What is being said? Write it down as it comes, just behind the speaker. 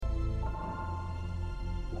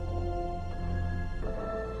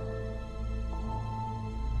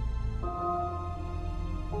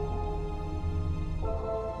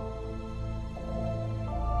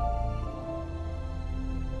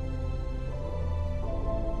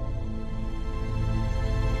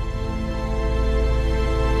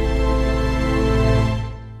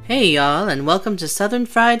Hey y'all, and welcome to Southern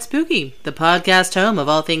Fried Spooky, the podcast home of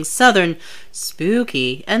all things Southern,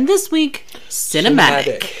 spooky, and this week,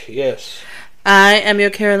 cinematic. Yes. I am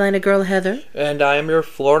your Carolina girl, Heather. And I am your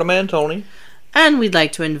Florida man, Tony. And we'd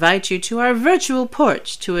like to invite you to our virtual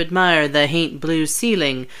porch to admire the haint blue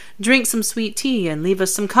ceiling, drink some sweet tea, and leave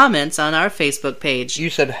us some comments on our Facebook page.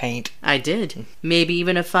 You said haint. I did. Maybe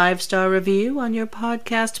even a 5-star review on your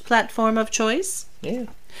podcast platform of choice. Yeah.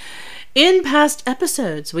 In past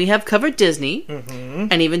episodes, we have covered Disney,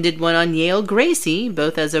 and even did one on Yale Gracie,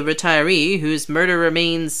 both as a retiree whose murder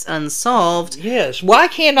remains unsolved. Yes. Why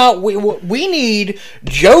cannot we need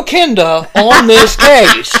Joe Kenda on this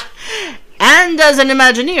case? And as an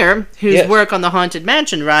Imagineer, whose work on the Haunted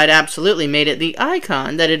Mansion ride absolutely made it the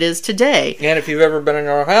icon that it is today. And if you've ever been in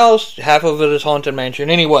our house, half of it is Haunted Mansion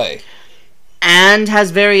anyway. And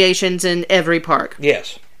has variations in every park.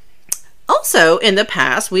 Yes. Also, in the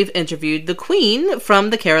past, we've interviewed the Queen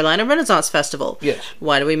from the Carolina Renaissance Festival. Yes.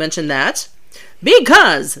 Why do we mention that?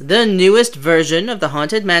 Because the newest version of the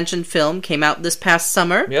Haunted Mansion film came out this past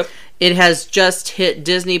summer. Yep. It has just hit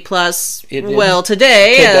Disney Plus,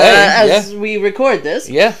 today as we record this.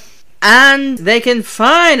 Yeah. And they can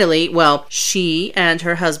finally, she and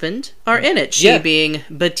her husband are in it. She being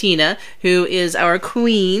Bettina, who is our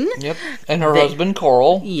queen. Yep. And her husband,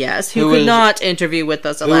 Carl. Yes, who could not interview with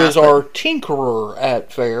us, alas. Who is our tinkerer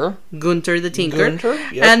at Fair. Gunter the Tinker.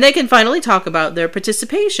 Yep. And they can finally talk about their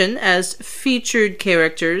participation as featured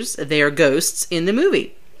characters, they are ghosts, in the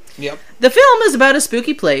movie. Yep. The film is about a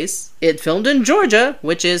spooky place. It filmed in Georgia,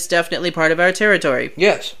 which is definitely part of our territory.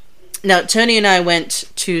 Yes. Now, Tony and I went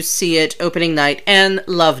to see it opening night and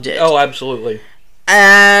loved it. Oh, absolutely.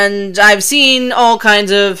 And I've seen all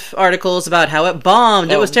kinds of articles about how it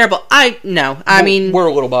bombed. It was terrible. We're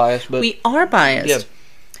a little biased, but... We are biased.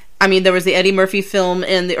 Yeah. I mean, there was the Eddie Murphy film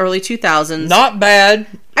in the early 2000s. Not bad.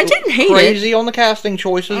 I didn't hate it. Crazy on the casting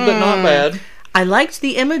choices, but not bad. I liked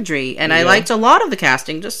the imagery, and I liked a lot of the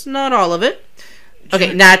casting, just not all of it.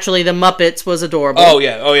 Okay, naturally, the Muppets was adorable. Oh,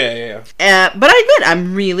 yeah. But I admit,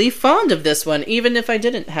 I'm really fond of this one, even if I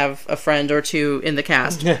didn't have a friend or two in the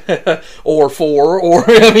cast. Or four,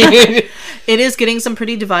 It is getting some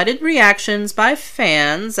pretty divided reactions by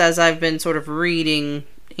fans, as I've been sort of reading,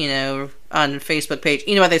 on Facebook page.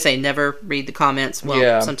 You know what they say, never read the comments.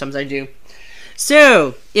 Well, sometimes I do.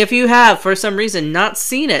 So, if you have, for some reason, not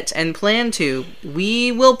seen it and plan to,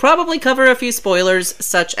 we will probably cover a few spoilers,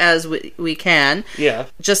 such as we can. Yeah.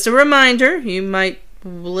 Just a reminder, you might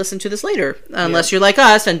listen to this later, unless you're like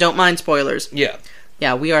us and don't mind spoilers. Yeah.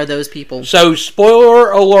 Yeah, we are those people. So, spoiler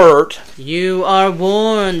alert. You are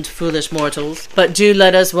warned, foolish mortals. But do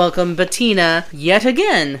let us welcome Bettina yet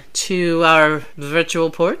again to our virtual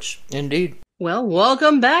porch. Indeed. Well,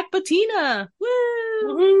 welcome back, Bettina. Woo!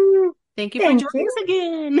 Woo-hoo. Thank you for joining us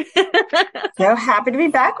again. So happy to be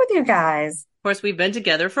back with you guys. Of course, we've been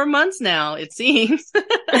together for months now, it seems.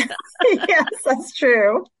 Yes, that's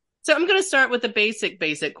true. So I'm going to start with the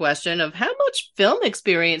basic question of how much film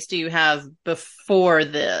experience do you have before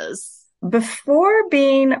this? Before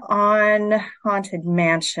being on Haunted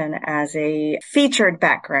Mansion as a featured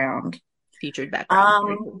background.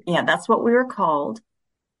 Yeah, that's what we were called.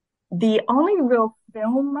 The only real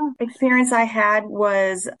film experience I had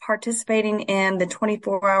was participating in the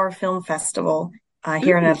 24-hour film festival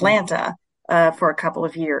here in Atlanta for a couple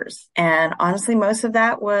of years. And honestly, most of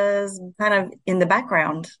that was kind of in the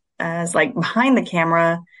background as like behind the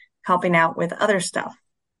camera, helping out with other stuff.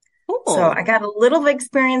 Cool. So I got a little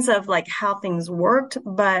experience of like how things worked,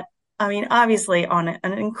 but I mean, obviously on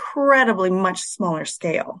an incredibly much smaller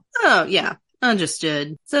scale. Oh, yeah.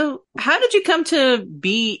 Understood. So, how did you come to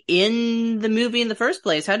be in the movie in the first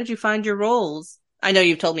place? How did you find your roles? I know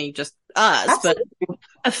you've told me just us, Absolutely. But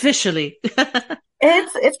officially.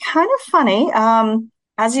 It's kind of funny.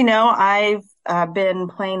 As you know, I've been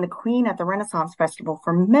playing the Queen at the Renaissance Festival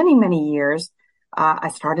for many, many years. I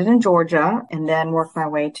started in Georgia and then worked my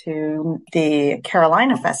way to the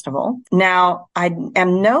Carolina Festival. Now, I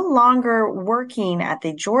am no longer working at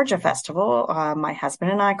the Georgia Festival. My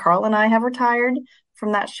husband and I, Carl and I, have retired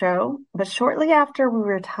from that show. But shortly after we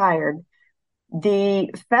retired, the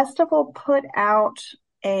festival put out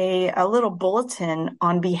a little bulletin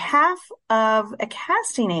on behalf of a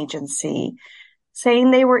casting agency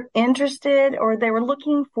saying they were interested or they were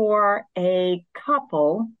looking for a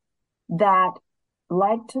couple that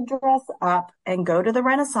like to dress up and go to the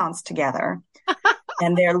Renaissance together.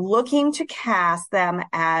 And they're looking to cast them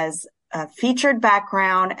as a featured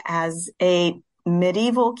background as a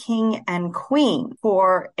medieval king and queen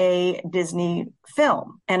for a Disney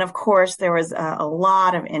film. And of course, there was a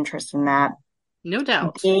lot of interest in that. No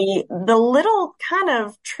doubt. The little kind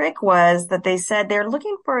of trick was that they said they're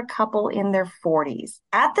looking for a couple in their 40s.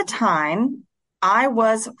 At the time, I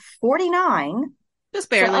was 49. Just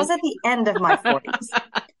So I barely. was at the end of my 40s.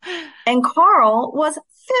 And Carl was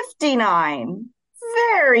 59,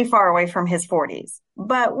 very far away from his 40s.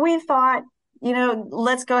 But we thought,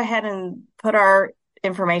 let's go ahead and put our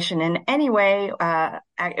information in anyway.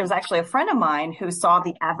 It was actually a friend of mine who saw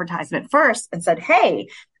the advertisement first and said, "Hey,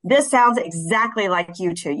 this sounds exactly like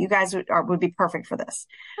you two. You guys would be perfect for this."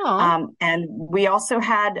 And we also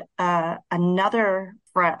had another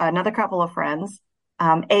couple of friends,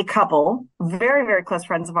 a couple, very, very close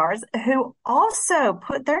friends of ours, who also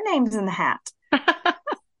put their names in the hat.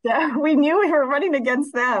 So we knew we were running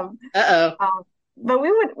against them. But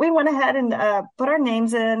we went ahead and put our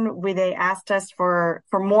names in. They asked us for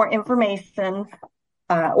more information,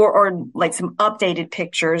 or like some updated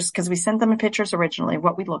pictures, because we sent them pictures originally of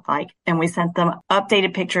what we looked like, and we sent them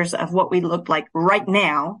updated pictures of what we looked like right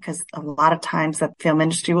now, because a lot of times the film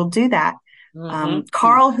industry will do that.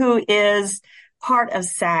 Carl, who is part of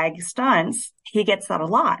SAG Stunts, he gets that a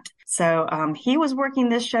lot. So he was working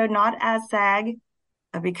this show not as SAG,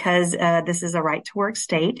 because this is a right to work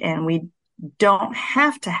state, and he does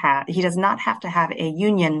not have to have a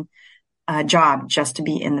union job just to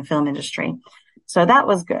be in the film industry. So that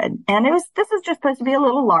was good. And this is just supposed to be a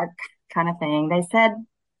little lark kind of thing. They said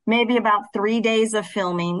maybe about 3 days of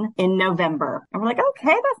filming in November. And we're like,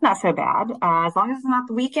 okay, that's not so bad. As long as it's not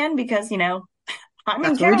the weekend, because, I'm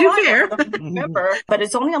in Carolina for November, but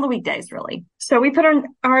it's only on the weekdays, really. So we put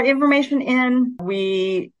our information in.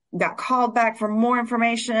 We got called back for more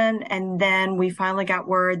information. And then we finally got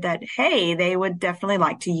word that, hey, they would definitely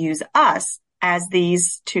like to use us as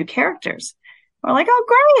these two characters. We're like, oh,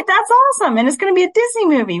 great. That's awesome. And it's going to be a Disney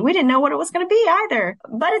movie. We didn't know what it was going to be either,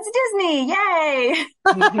 but it's Disney. Yay.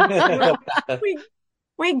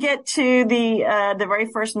 We get to the very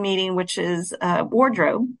first meeting, which is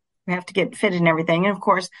wardrobe. We have to get fitted and everything. And of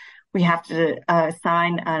course, we have to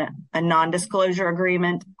sign a non-disclosure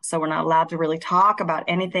agreement. So we're not allowed to really talk about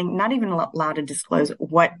anything, not even allowed to disclose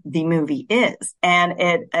what the movie is. And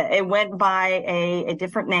it went by a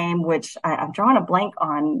different name, which I'm drawing a blank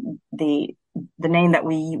on the name that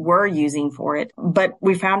we were using for it. But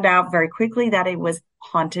we found out very quickly that it was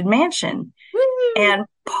Haunted Mansion. Woo! And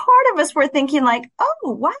part of us were thinking like,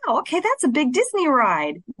 oh, wow, okay, that's a big Disney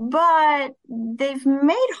ride. But they've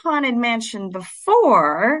made Haunted Mansion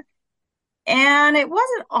before, and it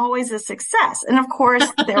wasn't always a success. And of course,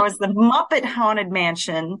 there was the Muppet Haunted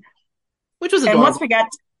Mansion, which was adorable. And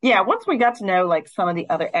once we got to know like some of the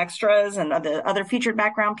other extras and the other featured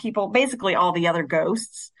background people, basically all the other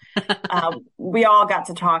ghosts, we all got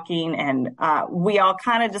to talking, and we all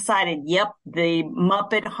kind of decided, yep, the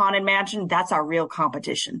Muppet Haunted Mansion, that's our real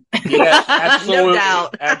competition. Yes, absolutely. No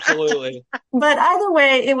doubt. Absolutely. But either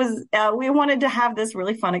way, it was, we wanted to have this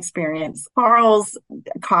really fun experience. Carl's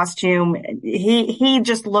costume, he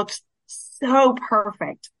just looked so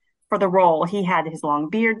perfect for the role. He had his long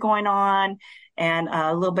beard going on and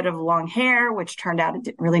a little bit of long hair, which turned out it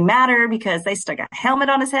didn't really matter because they stuck a helmet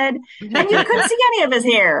on his head and you couldn't see any of his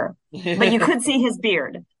hair, but you could see his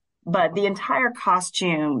beard. But the entire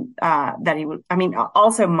costume, that he would, I mean,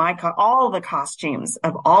 also all the costumes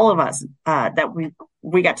of all of us, that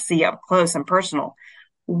we got to see up close and personal.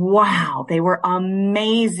 Wow. They were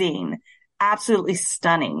amazing. Absolutely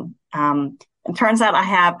stunning. It turns out I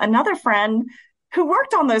have another friend who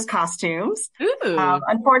worked on those costumes.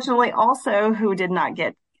 Unfortunately, also who did not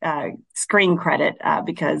get screen credit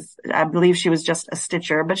because I believe she was just a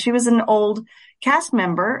stitcher, but she was an old cast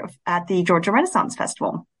member at the Georgia Renaissance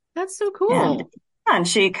Festival. That's so cool. And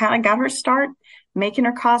she kind of got her start making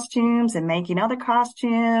her costumes and making other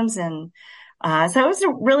costumes. And so it was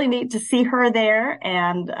really neat to see her there,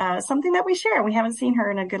 and something that we share. We haven't seen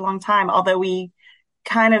her in a good long time, although we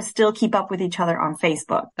kind of still keep up with each other on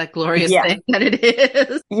Facebook. That glorious thing that it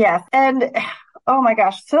is. Yes. And oh my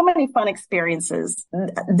gosh, so many fun experiences.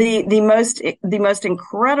 The most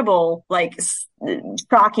incredible, like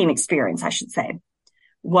shocking experience, I should say,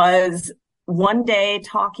 was one day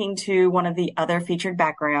talking to one of the other featured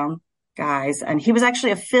background guys, and he was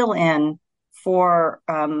actually a fill-in for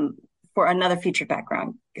another featured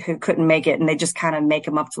background who couldn't make it, and they just kind of make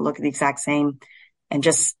him up to look the exact same and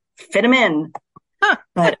just fit him in. Huh.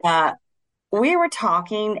 But we were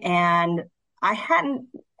talking, and I hadn't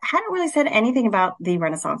really said anything about the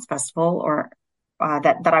Renaissance Festival or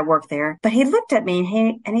that I worked there. But he looked at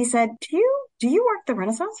me and he said, "Do you work the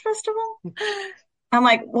Renaissance Festival?" I'm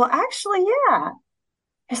like, "Well, actually, yeah."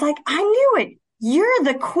 He's like, "I knew it. You're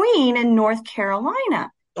the queen in North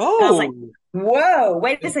Carolina." And I was like, Oh, whoa,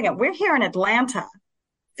 wait a second. We're here in Atlanta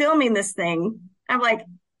filming this thing. I'm like,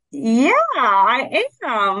 yeah, I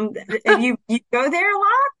am. You go there a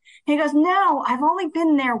lot? He goes, no, I've only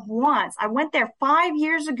been there once. I went there 5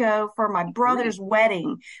 years ago for my Great. brother's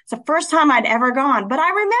wedding. It's the first time I'd ever gone, but I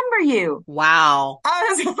remember you. Wow.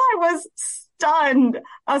 I was stunned.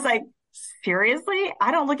 I was like, seriously?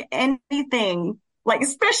 I don't look anything like,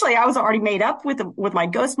 especially I was already made up with my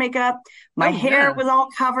ghost makeup. My Oh, hair yeah. was all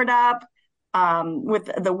covered up, with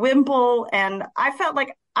the wimple. And I felt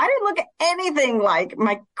like I didn't look anything like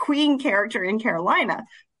my queen character in Carolina,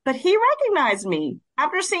 but he recognized me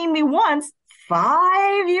after seeing me once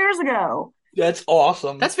 5 years ago. that's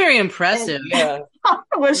awesome. That's very And impressive. Yeah. I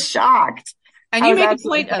was shocked. And I you was make a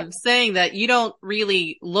absolutely point of saying that you don't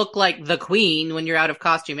really look like the queen when you're out of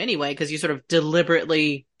costume anyway, because you sort of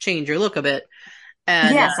deliberately change your look a bit.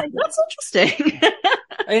 And yes, I did. that's interesting.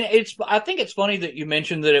 And I think it's funny that you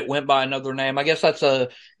mentioned that it went by another name. I guess that is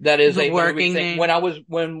The a movie working thing. name.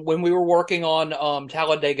 When we were working on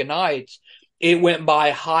Talladega Nights, it went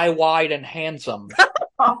by High, Wide, and Handsome.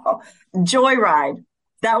 Oh, Joyride.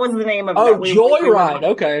 That was the name of Oh, that we were Joyride. on.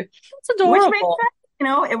 Okay. That's Which makes adorable.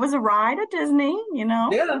 sense. It was a ride at Disney.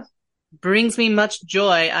 Yeah. Brings me much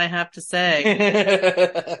joy, I have to say.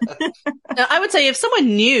 Now, I would say if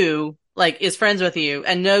someone new, like, is friends with you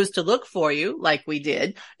and knows to look for you, like we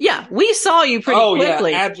did, yeah, we saw you pretty Oh yeah,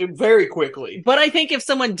 quickly. absolutely, very quickly. But I think if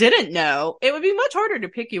someone didn't know, it would be much harder to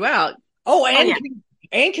pick you out. Oh, Oh yeah.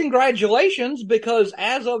 and congratulations, because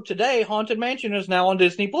as of today, Haunted Mansion is now on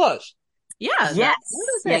Disney Plus. Yeah, Yes.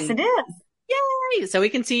 that's another Yes, thing. it is. Yay! So we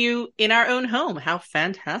can see you in our own home. How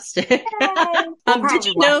fantastic. Yay. We'll Did probably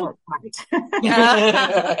you watch know? it tonight.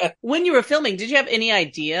 Yeah. When you were filming, did you have any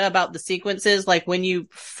idea about the sequences, like when you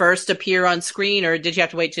first appear on screen, or did you have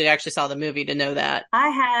to wait till you actually saw the movie to know that? I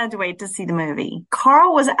had to wait to see the movie.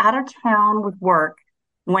 Carl was out of town with work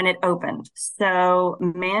when it opened. So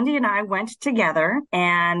Mandy and I went together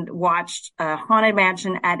and watched Haunted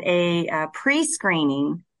Mansion at a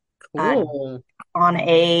pre-screening Cool. on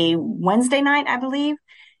a Wednesday night, I believe.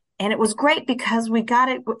 And it was great because we got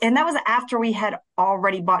it. And that was after we had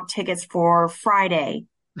already bought tickets for Friday,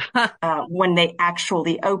 when they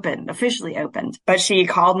officially opened. But she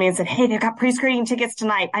called me and said, hey, they've got pre-screening tickets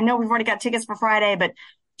tonight. I know we've already got tickets for Friday, but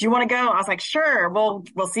do you want to go? I was like, sure, we'll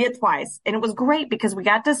see it twice. And it was great because we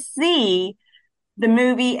got to see the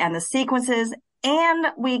movie and the sequences, and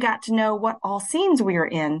we got to know what all scenes we were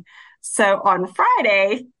in. So on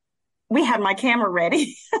Friday, we had my camera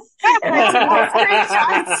ready and I took little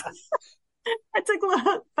screenshots. I took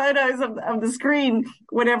little photos of the screen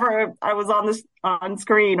whenever I was on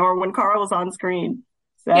screen, or when Carl was on screen.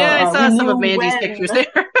 So Yeah, I we saw some knew of Mandy's when. pictures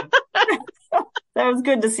there. That was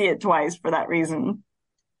good to see it twice for that reason.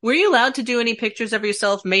 Were you allowed to do any pictures of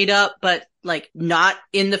yourself made up, but like not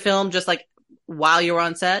in the film, just like while you were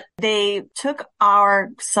on set? They took our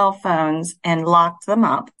cell phones and locked them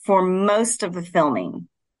up for most of the filming.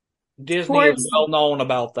 Disney is well known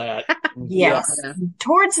about that. Yes. Yeah.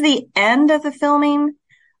 Towards the end of the filming,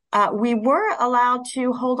 we were allowed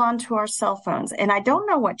to hold on to our cell phones, and I don't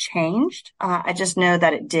know what changed. I just know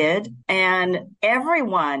that it did. And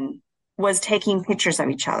everyone was taking pictures of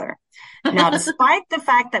each other. Now, despite the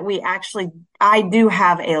fact that I do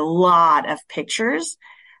have a lot of pictures,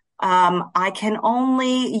 I can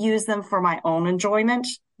only use them for my own enjoyment.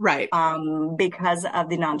 Right. Because of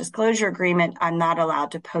the non-disclosure agreement, I'm not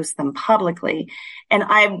allowed to post them publicly. And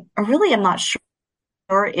I really am not sure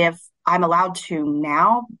if I'm allowed to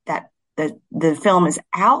now that the film is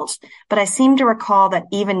out, but I seem to recall that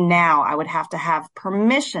even now I would have to have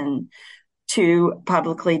permission to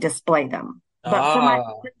publicly display them. But for my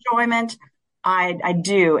own enjoyment, I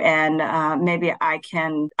do. And maybe I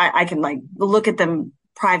can like look at them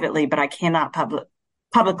privately, but I cannot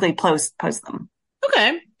publicly post them.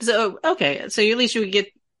 Okay. So at least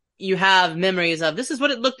you have memories of this is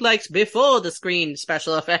what it looked like before the screen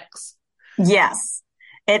special effects. Yes.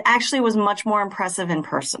 It actually was much more impressive in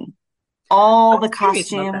person. All the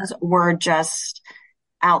costumes were just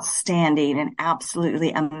outstanding and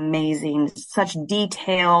absolutely amazing. Such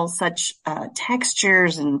detail, such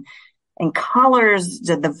textures and colors,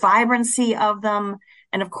 the vibrancy of them.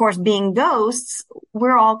 And of course, being ghosts,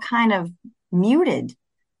 we're all kind of muted.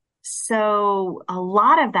 So a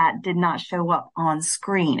lot of that did not show up on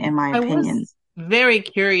screen, in my opinion. I was very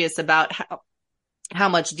curious about how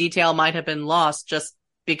much detail might have been lost just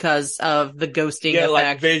because of the ghosting effect.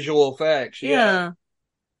 Like visual effects. Yeah.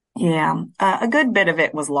 A good bit of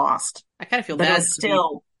it was lost. I kind of feel but bad.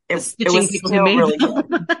 It was still people who made really them.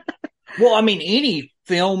 good. Well, I mean, any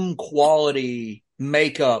film quality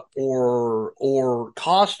makeup or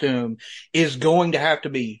costume is going to have to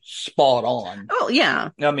be spot on. Oh yeah.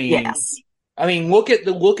 Yes. I mean, look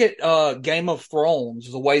at Game of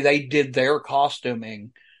Thrones, the way they did their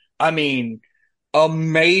costuming. I mean,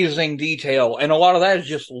 amazing detail, and a lot of that is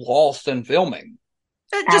just lost in filming.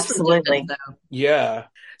 Just Absolutely. Yeah.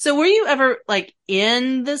 So were you ever like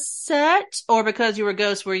in the set, or because you were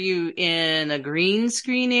Ghost, were you in a green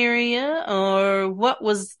screen area, or what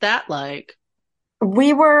was that like?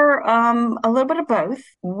 We were a little bit of both.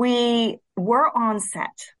 We were on set,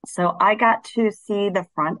 so I got to see the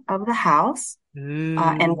front of the house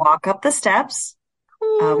and walk up the steps.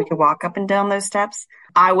 We could walk up and down those steps.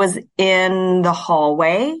 I was in the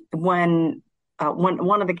hallway when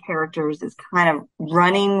one of the characters is kind of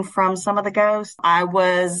running from some of the ghosts. I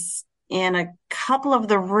was in a couple of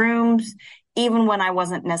the rooms, even when I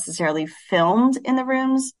wasn't necessarily filmed in the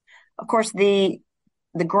rooms. Of course, the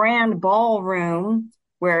grand ballroom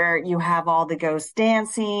where you have all the ghosts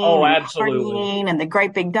dancing and partying and the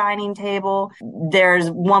great big dining table. There's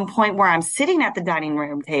one point where I'm sitting at the dining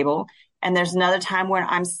room table, and there's another time where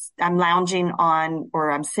I'm lounging on,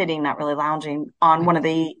 or I'm sitting, not really lounging, on one of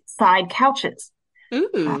the side couches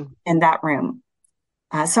in that room.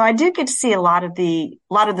 So I did get to see a lot of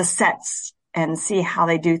the sets and see how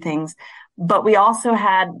they do things. But we also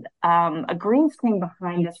had a green screen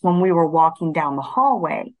behind us when we were walking down the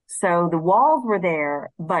hallway. So the walls were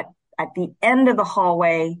there, but at the end of the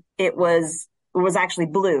hallway, it was actually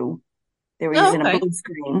blue. They were using a blue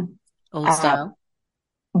screen. Old style.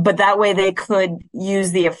 But that way they could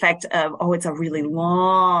use the effect of, it's a really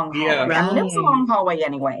long hallway. Yeah. Right. I mean, it was a long hallway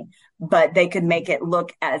anyway, but they could make it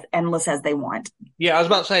look as endless as they want. Yeah, I was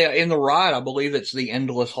about to say, in the ride, I believe it's the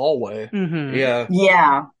endless hallway. Mm-hmm. Yeah.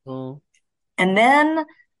 Yeah. Cool. And then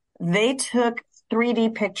they took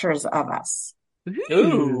 3D pictures of us.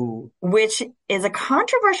 Ooh. Which is a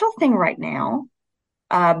controversial thing right now,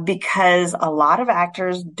 because a lot of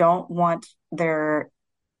actors don't want their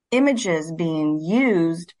images being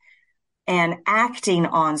used and acting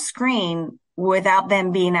on screen without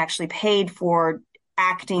them being actually paid for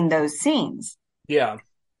acting those scenes. Yeah.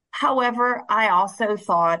 However, I also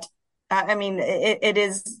thought, it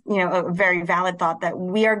is, a very valid thought that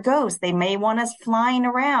we are ghosts. They may want us flying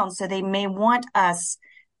around, so they may want us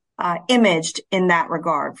imaged in that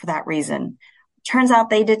regard for that reason. Turns out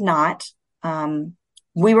they did not.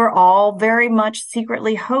 We were all very much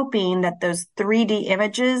secretly hoping that those 3D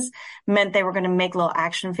images meant they were going to make little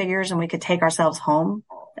action figures and we could take ourselves home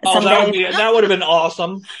someday. That would have been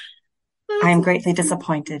awesome. I am greatly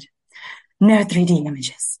disappointed. No 3D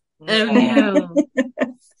images. Oh, no.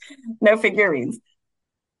 No figurines.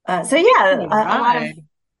 So yeah, a lot of.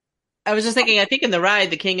 I was just thinking, I think in the ride,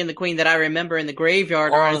 the king and the queen that I remember in the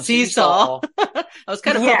graveyard are on a seesaw. I was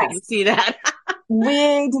kind of hoping to see that.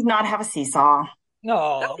 We did not have a seesaw.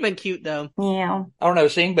 No. That would have been cute, though. Yeah. I don't know,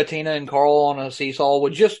 seeing Bettina and Carl on a seesaw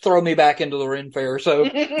would just throw me back into the Ren Fair, so.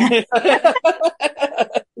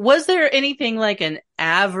 Was there anything like an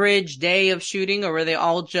average day of shooting, or were they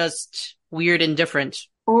all just weird and different?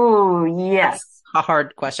 Oh, yes. That's a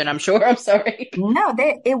hard question, I'm sure. I'm sorry. No,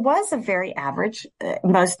 it was a very average.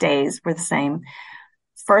 Most days were the same.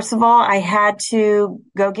 First of all, I had to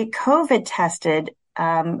go get COVID tested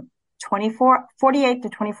 48 to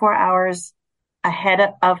 24 hours ahead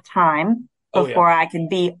of time before I could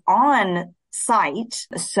be on site.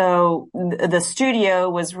 So the studio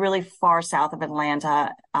was really far south of Atlanta.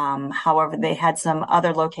 However, they had some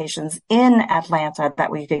other locations in Atlanta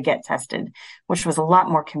that we could get tested, which was a lot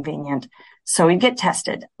more convenient. So we'd get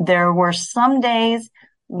tested. There were some days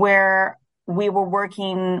where we were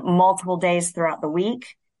working multiple days throughout the week.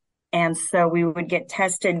 And so we would get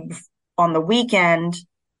tested on the weekend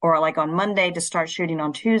or like on Monday to start shooting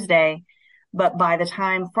on Tuesday. But by the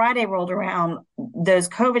time Friday rolled around, those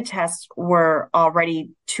COVID tests were already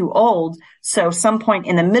too old. So some point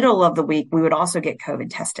in the middle of the week, we would also get COVID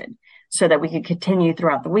tested so that we could continue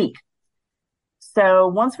throughout the week. So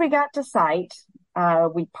once we got to site,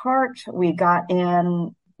 we parked, we got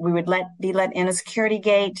in, we would be let in a security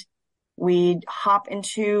gate. We'd hop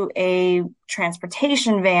into a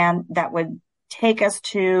transportation van that would take us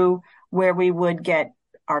to where we would get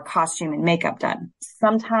our costume and makeup done.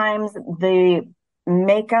 Sometimes the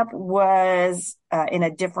makeup was in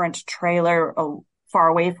a different trailer far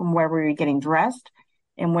away from where we were getting dressed,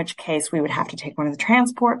 in which case we would have to take one of the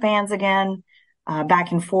transport vans again,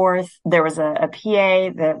 back and forth. There was a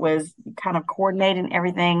PA that was kind of coordinating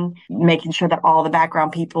everything, making sure that all the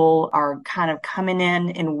background people are kind of coming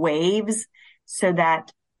in waves so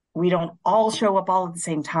that we don't all show up all at the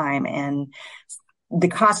same time. And the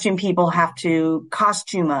costume people have to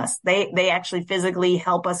costume us. They actually physically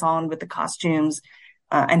help us on with the costumes,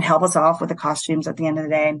 and help us off with the costumes at the end of the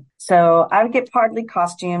day. So I would get partly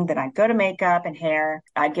costumed, then I'd go to makeup and hair.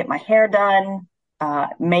 I'd get my hair done,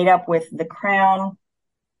 made up with the crown.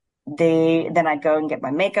 Then I'd go and get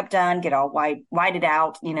my makeup done, get all whited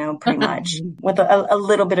out, pretty much with a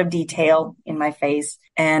little bit of detail in my face.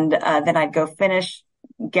 And then I'd go finish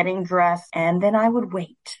getting dressed, and then I would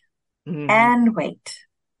wait and wait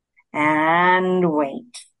and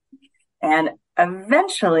wait. And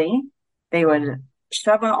eventually they would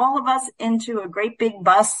shove all of us into a great big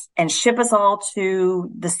bus and ship us all to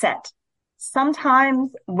the set.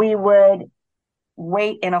 Sometimes we would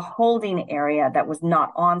wait in a holding area that was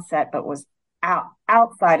not on set, but was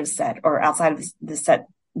outside of set or outside of the set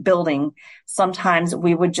building. Sometimes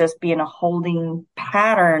we would just be in a holding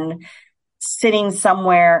pattern, sitting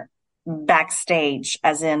somewhere backstage,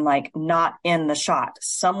 as in like not in the shot,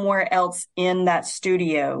 somewhere else in that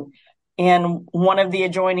studio, in one of the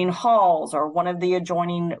adjoining halls or one of the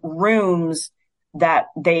adjoining rooms that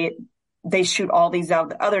they shoot all these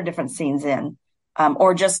other different scenes in,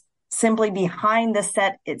 or just simply behind the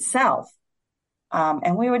set itself.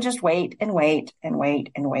 And we would just wait and wait and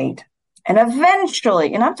wait and wait. And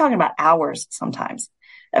eventually, and I'm talking about hours sometimes,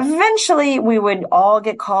 eventually we would all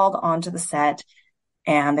get called onto the set,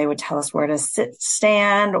 and they would tell us where to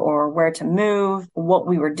stand or where to move, what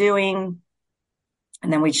we were doing.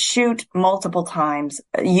 And then we'd shoot multiple times.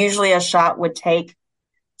 Usually a shot would take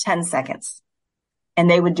 10 seconds. And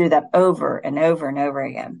they would do that over and over and over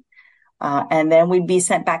again. And then we'd be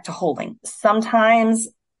sent back to holding. Sometimes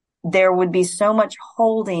there would be so much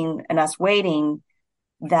holding and us waiting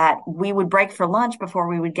that we would break for lunch before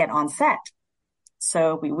we would get on set.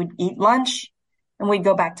 So we would eat lunch and we'd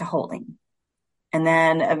go back to holding. And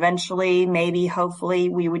then eventually, maybe, hopefully,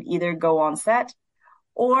 we would either go on set,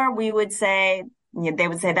 or we would say, they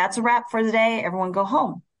would say, that's a wrap for the day. Everyone go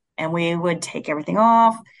home. And we would take everything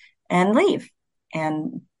off and leave.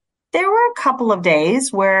 And there were a couple of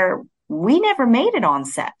days where we never made it on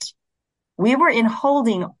set. We were in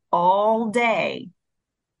holding all day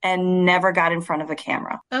and never got in front of a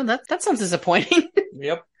camera. Oh, that sounds disappointing.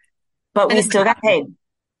 Yep. But we still got paid.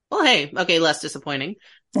 Well, hey, okay, less disappointing.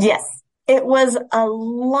 Yes. It was a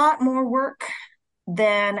lot more work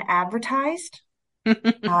than advertised.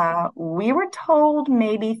 We were told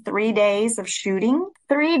maybe 3 days of shooting.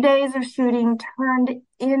 3 days of shooting turned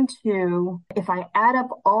into, if I add up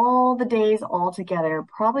all the days all together,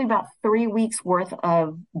 probably about 3 weeks worth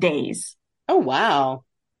of days. Oh, wow.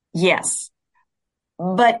 Yes.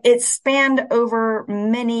 But it spanned over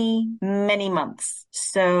many, many months.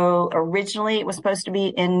 So originally it was supposed to be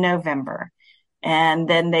in November. And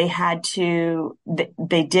then they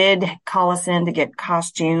did call us in to get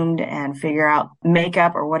costumed and figure out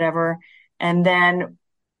makeup or whatever. And then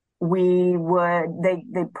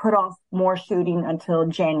they put off more shooting until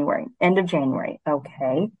January, end of January.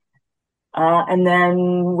 Okay. And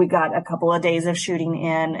then we got a couple of days of shooting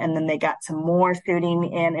in, and then they got some more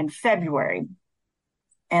shooting in February.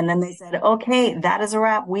 And then they said, okay, that is a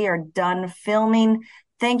wrap. We are done filming.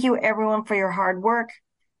 Thank you everyone for your hard work.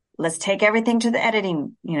 Let's take everything to the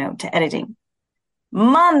editing, to editing.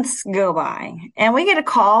 Months go by and we get a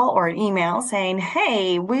call or an email saying,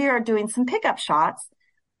 hey, we are doing some pickup shots.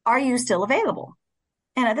 Are you still available?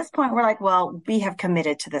 And at this point, we're like, well, we have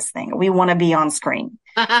committed to this thing. We want to be on screen.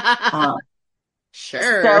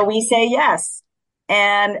 Sure. So we say yes.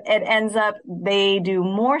 And it ends up, they do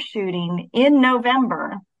more shooting in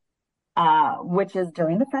November, which is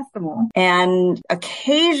during the festival. And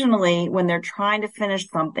occasionally when they're trying to finish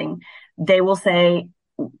something, they will say,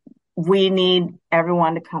 we need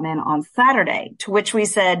everyone to come in on Saturday, to which we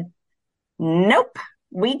said, nope,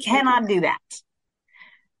 we cannot do that.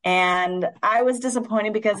 And I was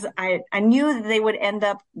disappointed because I knew that they would end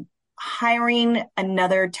up hiring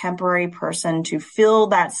another temporary person to fill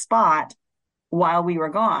that spot while we were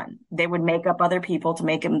gone. They would make up other people to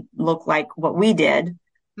make them look like what we did.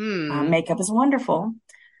 Makeup is wonderful.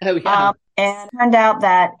 Oh, yeah. And it turned out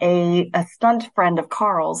that a stunt friend of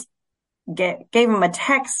Carl's gave him a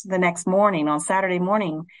text the next morning, on Saturday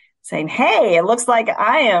morning, saying, hey, it looks like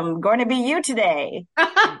I am going to be you today.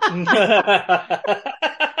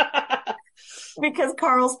 Because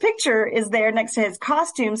Carl's picture is there next to his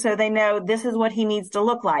costume, so they know this is what he needs to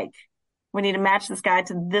look like. We need to match this guy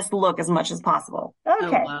to this look as much as possible.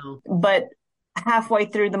 Okay. Oh, wow. But halfway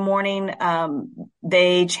through the morning,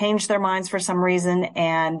 they changed their minds for some reason,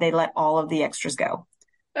 and they let all of the extras go.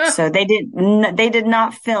 So they did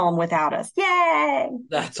not film without us. Yay!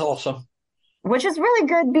 That's awesome. Which is really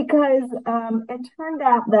good because it turned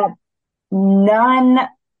out that None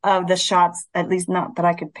of the shots, at least not that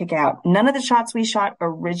I could pick out, none of the shots we shot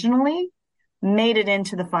originally made it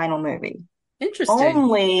into the final movie. Interesting.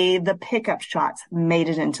 Only the pickup shots made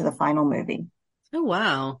it into the final movie. Oh,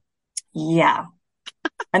 wow. Yeah.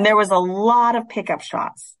 And there was a lot of pickup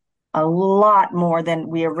shots, a lot more than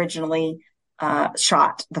we originally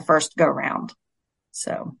shot the first go round.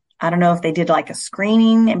 So I don't know if they did like a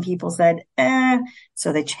screening and people said,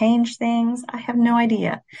 so they changed things. I have no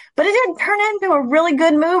idea. But it did turn into a really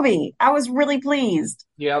good movie. I was really pleased.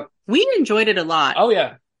 Yep. We enjoyed it a lot. Oh,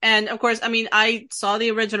 yeah. And of course, I mean, I saw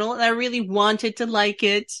the original and I really wanted to like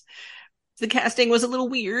it. The casting was a little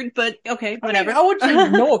weird, but okay, whatever. I would say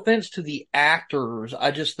no offense to the actors. I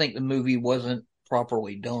just think the movie wasn't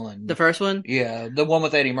properly done. The first one? Yeah, the one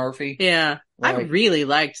with Eddie Murphy. Yeah. I really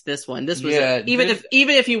liked this one. This was even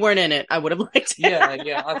if you weren't in it, I would have liked it.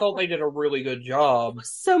 Yeah. I thought they did a really good job. It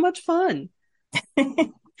was so much fun.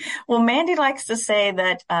 Well, Mandy likes to say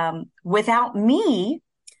that without me,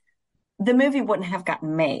 the movie wouldn't have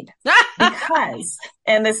gotten made. Because,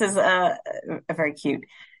 and this is a very cute,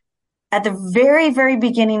 at the very, very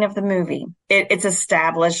beginning of the movie, it's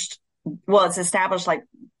established like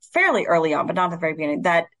fairly early on, but not at the very beginning,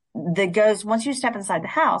 that the ghost, once you step inside the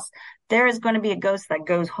house, there is going to be a ghost that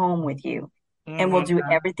goes home with you and will do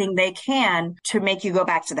everything they can to make you go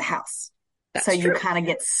back to the house. That's so true. You kind of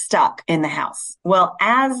get stuck in the house. Well,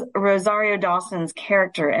 as Rosario Dawson's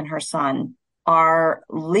character and her son are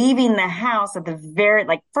leaving the house at the very,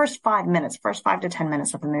 first 5 to 10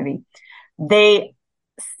 minutes of the movie, they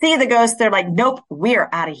see the ghost. They're like, nope, we're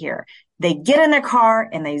out of here. They get in their car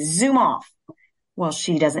and they zoom off. Well,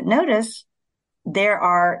 she doesn't notice there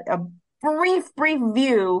are a brief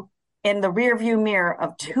view in the rear view mirror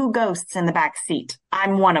of two ghosts in the back seat.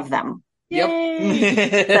 I'm one of them. Yep.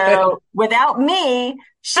 So without me,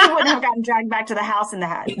 she wouldn't have gotten dragged back to the house in the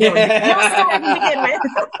house. There was no story to begin with.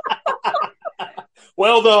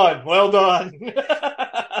 Well done.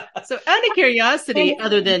 So out of curiosity,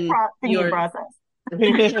 other than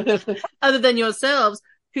yourselves,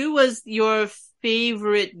 who was your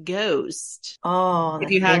favorite ghost? Oh, if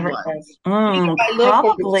you had one.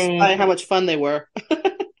 Probably by how much fun they were.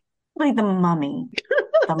 Probably the mummy.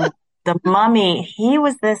 The mummy. He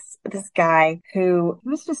was this guy who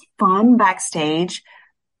was just fun backstage,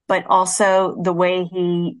 but also the way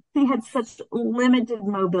he had such limited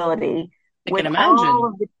mobility. I can imagine. All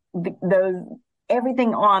of those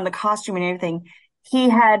everything on the costume and everything. He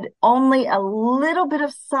had only a little bit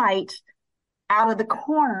of sight out of the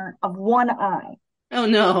corner of one eye. Oh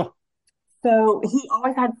no. So he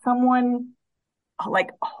always had someone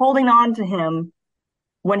holding on to him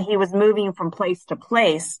when he was moving from place to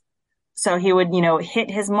place. So he would,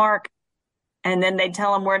 hit his mark and then they'd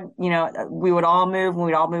tell him where, we would all move and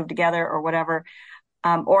we'd all move together or whatever.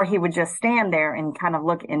 Or he would just stand there and kind of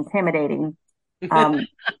look intimidating.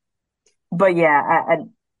 But yeah,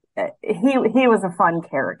 he was a fun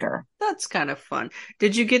character. That's kind of fun.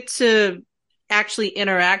 Did you get to actually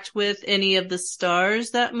interact with any of the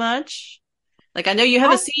stars that much? I know you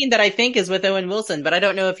have a scene that I think is with Owen Wilson, but I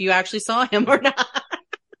don't know if you actually saw him or not.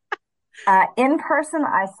 In person,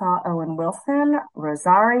 I saw Owen Wilson,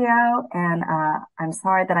 Rosario, and I'm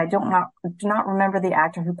sorry that I do not remember the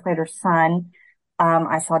actor who played her son.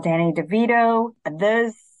 I saw Danny DeVito.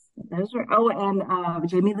 Those were and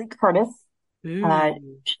Jamie Lee Curtis.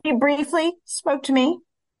 She briefly spoke to me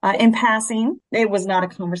in passing. It was not a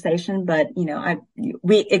conversation, but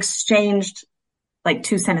we exchanged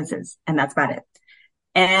 2 sentences, and that's about it.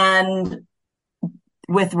 And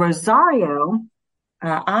with Rosario,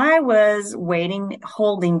 I was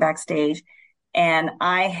holding backstage, and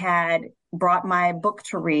I had brought my book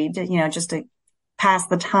to read, just to pass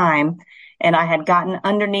the time. And I had gotten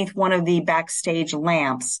underneath one of the backstage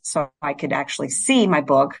lamps so I could actually see my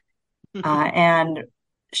book. And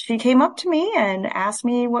she came up to me and asked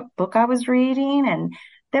me what book I was reading. And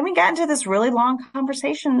then we got into this really long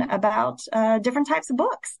conversation about different types of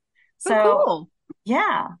books. So, cool.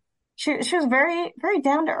 Yeah. She was very, very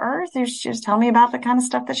down to earth. She was telling me about the kind of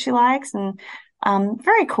stuff that she likes, and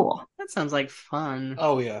very cool. That sounds like fun.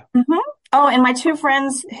 Oh, yeah. Mm-hmm. Oh, and my 2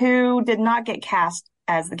 friends who did not get cast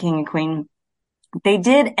as the King and Queen, they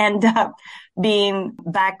did end up being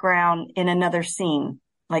background in another scene,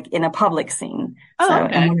 in a public scene. Oh, so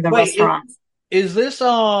okay. in one of the restaurants. Is this,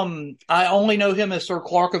 I only know him as Sir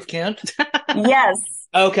Clark of Kent? Yes.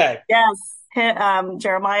 Okay. Yes.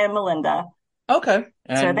 Jeremiah and Melinda. Okay.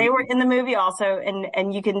 So they were in the movie also,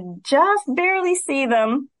 and you can just barely see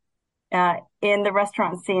them in the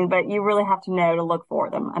restaurant scene, but you really have to know to look for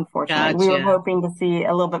them, unfortunately. Gotcha. We were hoping to see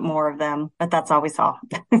a little bit more of them, but that's all we saw.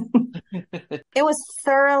 It was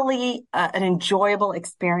thoroughly an enjoyable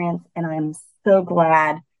experience, and I'm so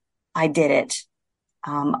glad I did it.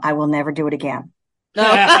 I will never do it again. No.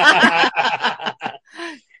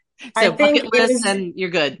 So bucket list and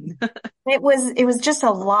you're good. It was just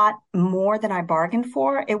a lot more than I bargained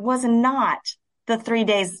for. It was not the 3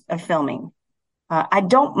 days of filming. I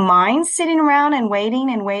don't mind sitting around and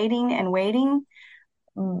waiting and waiting and waiting,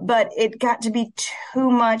 but it got to be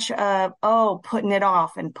too much of, putting it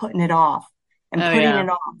off and putting it off and putting it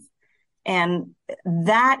off. And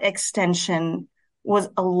that extension was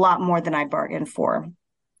a lot more than I bargained for.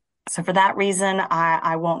 So for that reason,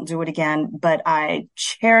 I won't do it again, but I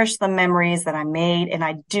cherish the memories that I made, and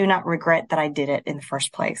I do not regret that I did it in the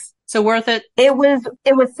first place. So worth it? It was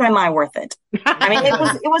semi worth it. I mean,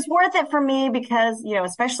 it was worth it for me because,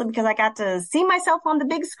 especially because I got to see myself on the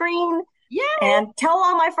big screen. Yeah. And tell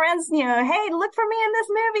all my friends, hey, look for me in this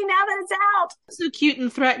movie now that it's out. So cute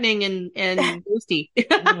and threatening and ghosty.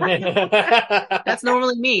 That's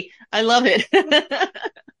normally me. I love it.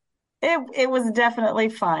 It was definitely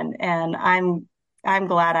fun, and I'm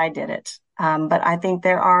glad I did it. But I think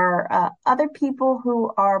there are other people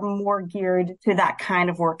who are more geared to that kind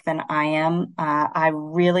of work than I am. I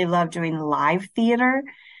really love doing live theater.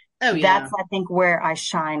 Oh yeah, that's I think where I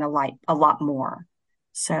shine a lot more.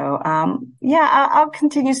 So I'll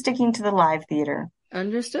continue sticking to the live theater.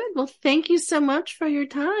 Understood. Well, thank you so much for your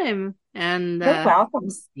time. And you're welcome.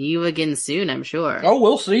 See you again soon, I'm sure. Oh,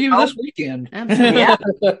 we'll see you this weekend. Absolutely. Yeah.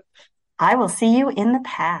 I will see you in the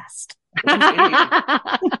past.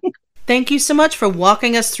 Thank you so much for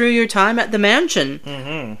walking us through your time at the mansion.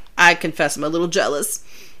 Mm-hmm. I confess I'm a little jealous.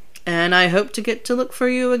 And I hope to get to look for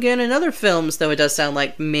you again in other films, though it does sound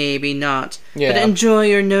like maybe not. Yeah. But enjoy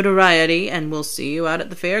your notoriety, and we'll see you out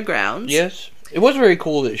at the fairgrounds. Yes. It was very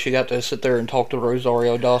cool that she got to sit there and talk to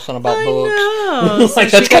Rosario Dawson about books. Know.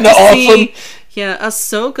 Like, so that's kind of awesome.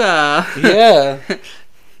 Ahsoka. Yeah.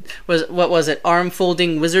 What was it?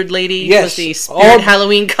 Arm-folding wizard lady? Yes. Was the spirit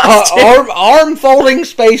Halloween costume? Arm-folding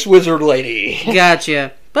space wizard lady.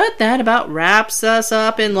 Gotcha. But that about wraps us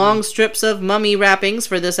up in long strips of mummy wrappings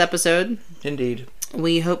for this episode. Indeed.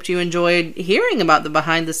 We hoped you enjoyed hearing about the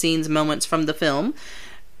behind-the-scenes moments from the film.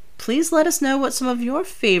 Please let us know what some of your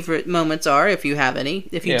favorite moments are, if you have any.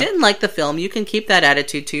 If you didn't like the film, you can keep that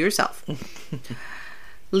attitude to yourself.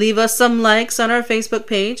 Leave us some likes on our Facebook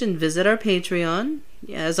page and visit our Patreon.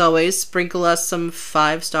 As always, sprinkle us some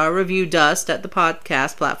 5-star review dust at the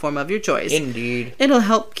podcast platform of your choice. Indeed. It'll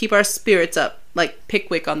help keep our spirits up, like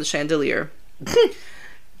Pickwick on the chandelier.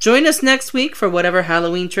 Join us next week for whatever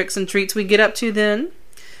Halloween tricks and treats we get up to then.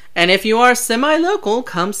 And if you are semi-local,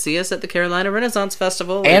 come see us at the Carolina Renaissance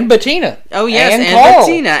Festival. And Bettina. Oh, yes, and Carl.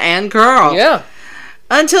 Bettina and Carl. Yeah.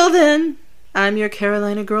 Until then, I'm your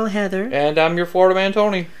Carolina girl, Heather. And I'm your Florida man,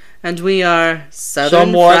 Tony. And we are Southern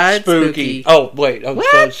somewhat Fried spooky. Spooky. Oh, wait. Oh,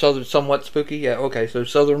 what? So somewhat spooky? Yeah, okay. So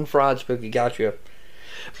Southern Fried Spooky. Gotcha.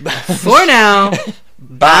 For now.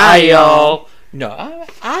 Bye, y'all. No,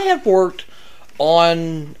 I have worked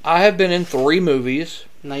on... I have been in 3 movies.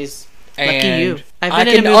 Nice. Lucky you. I've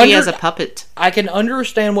been in a movie as a puppet. I can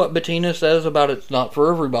understand what Bettina says about it's not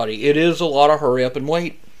for everybody. It is a lot of hurry up and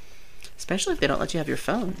wait. Especially if they don't let you have your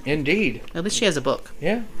phone. Indeed. At least she has a book.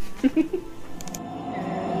 Yeah.